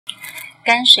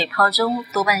肝水泡中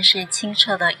多半是清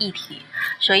澈的液体，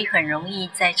所以很容易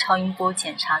在超音波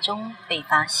检查中被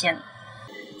发现。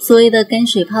所谓的肝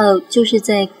水泡，就是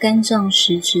在肝脏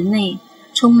实质内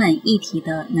充满液体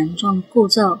的囊状构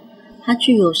造，它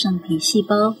具有上皮细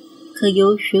胞，可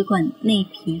由血管内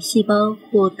皮细胞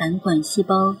或胆管细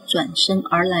胞转生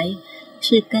而来，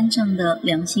是肝脏的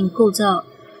良性构造。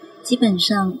基本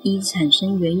上依产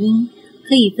生原因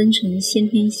可以分成先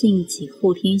天性及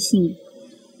后天性，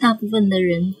大部分的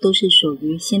人都是属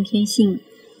于先天性，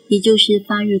也就是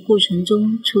发育过程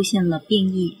中出现了变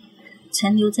异，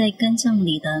残留在肝脏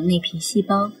里的内皮细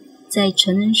胞在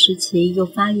成人时期又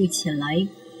发育起来。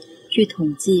据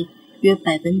统计，约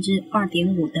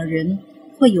 2.5% 的人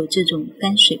会有这种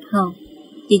肝水泡，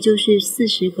也就是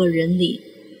40个人里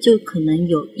就可能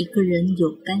有1个人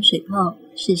有肝水泡，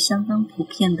是相当普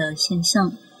遍的现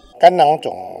象。肝囊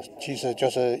肿其实就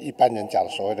是一般人讲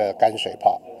所谓的肝水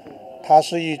泡，它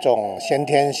是一种先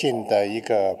天性的一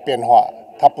个变化，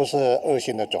它不是恶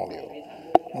性的肿瘤。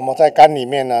那么在肝里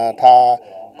面呢，它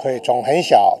可以从很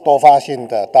小多发性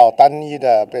的到单一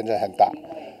的变成很大，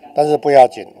但是不要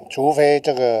紧，除非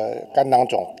这个肝囊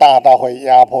肿大到会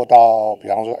压迫到，比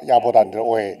方说压迫到你的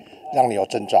胃，让你有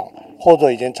症状，或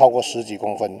者已经超过10几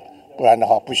公分，不然的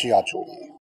话不需要处理。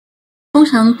通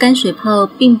常肝水泡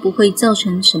并不会造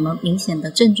成什么明显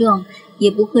的症状，也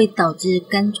不会导致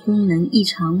肝功能异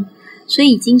常，所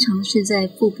以经常是在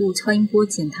腹部超音波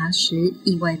检查时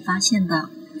意外发现的。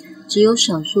只有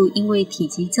少数因为体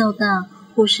积较大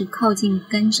或是靠近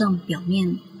肝脏表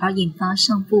面而引发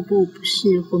上腹部不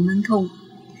适或闷痛。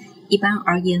一般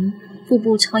而言，腹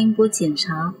部超音波检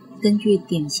查根据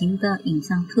典型的影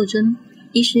像特征，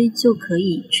医师就可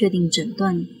以确定诊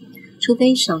断。除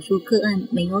非少数个案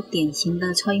没有典型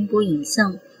的超音波影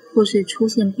像，或是出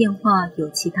现变化有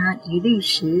其他疑虑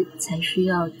时，才需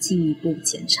要进一步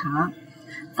检查。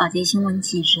法界新闻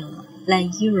记者赖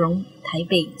依荣台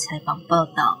北采访报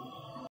道。